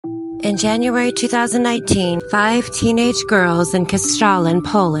In January 2019, 5 teenage girls in Koszalin,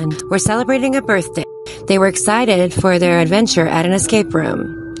 Poland, were celebrating a birthday. They were excited for their adventure at an escape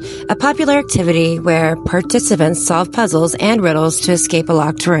room, a popular activity where participants solve puzzles and riddles to escape a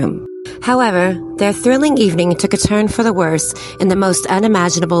locked room. However, their thrilling evening took a turn for the worse in the most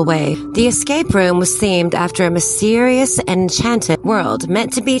unimaginable way. The escape room was themed after a mysterious and enchanted world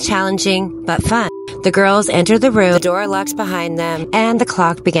meant to be challenging but fun. The girls entered the room, the door locked behind them, and the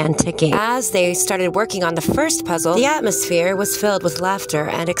clock began ticking. As they started working on the first puzzle, the atmosphere was filled with laughter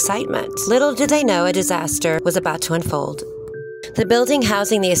and excitement. Little did they know a disaster was about to unfold. The building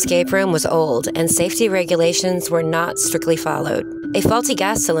housing the escape room was old, and safety regulations were not strictly followed. A faulty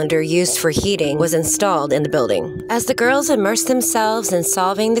gas cylinder used for heating was installed in the building. As the girls immersed themselves in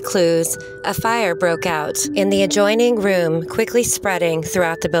solving the clues, a fire broke out in the adjoining room, quickly spreading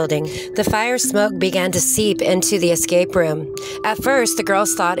throughout the building. The fire smoke began to seep into the escape room. At first, the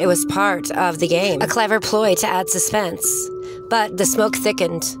girls thought it was part of the game, a clever ploy to add suspense. But the smoke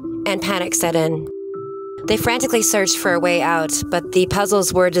thickened, and panic set in. They frantically searched for a way out, but the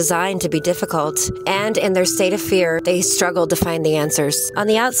puzzles were designed to be difficult, and in their state of fear, they struggled to find the answers. On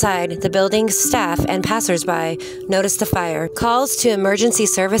the outside, the building's staff and passersby noticed the fire. Calls to emergency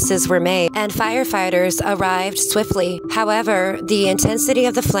services were made, and firefighters arrived swiftly. However, the intensity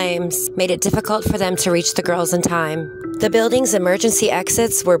of the flames made it difficult for them to reach the girls in time. The building's emergency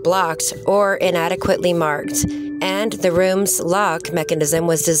exits were blocked or inadequately marked, and the room's lock mechanism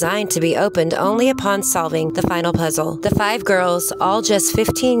was designed to be opened only upon solving the final puzzle. The 5 girls, all just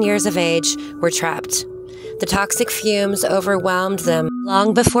 15 years of age, were trapped. The toxic fumes overwhelmed them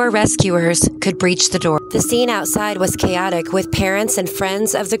long before rescuers could breach the door. The scene outside was chaotic, with parents and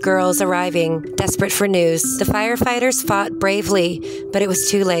friends of the girls arriving, desperate for news. The firefighters fought bravely, but it was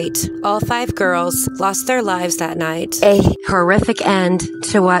too late. All 5 girls lost their lives that night. A horrific end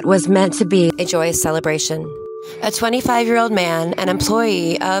to what was meant to be a joyous celebration. A 25-year-old man, an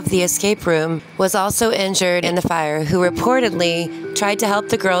employee of the escape room, was also injured in the fire, who reportedly tried to help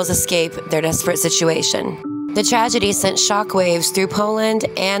the girls escape their desperate situation. The tragedy sent shockwaves through Poland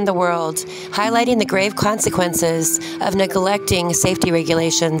and the world, highlighting the grave consequences of neglecting safety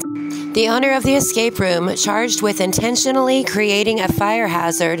regulations. The owner of the escape room, charged with intentionally creating a fire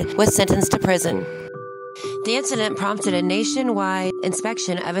hazard, was sentenced to prison. The incident prompted a nationwide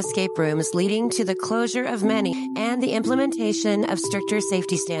inspection of escape rooms, leading to the closure of many and the implementation of stricter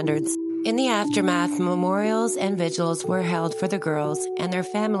safety standards. In the aftermath, memorials and vigils were held for the girls, and their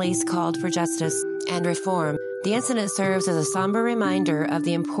families called for justice and reform. The incident serves as a somber reminder of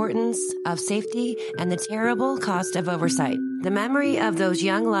the importance of safety and the terrible cost of oversight. The memory of those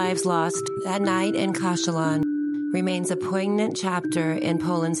young lives lost that night in Koszalin remains a poignant chapter in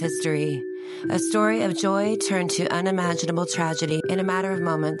Poland's history. A story of joy turned to unimaginable tragedy in a matter of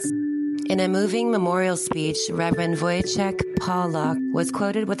moments. In a moving memorial speech, Reverend Wojciech Polak was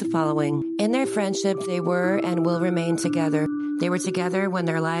quoted with the following: "In their friendship, they were and will remain together. They were together when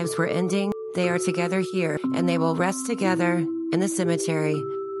their lives were ending. They are together here, and they will rest together in the cemetery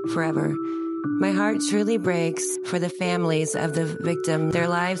forever." My heart truly breaks for the families of the victim. Their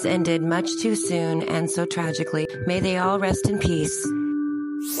lives ended much too soon and so tragically. May they all rest in peace.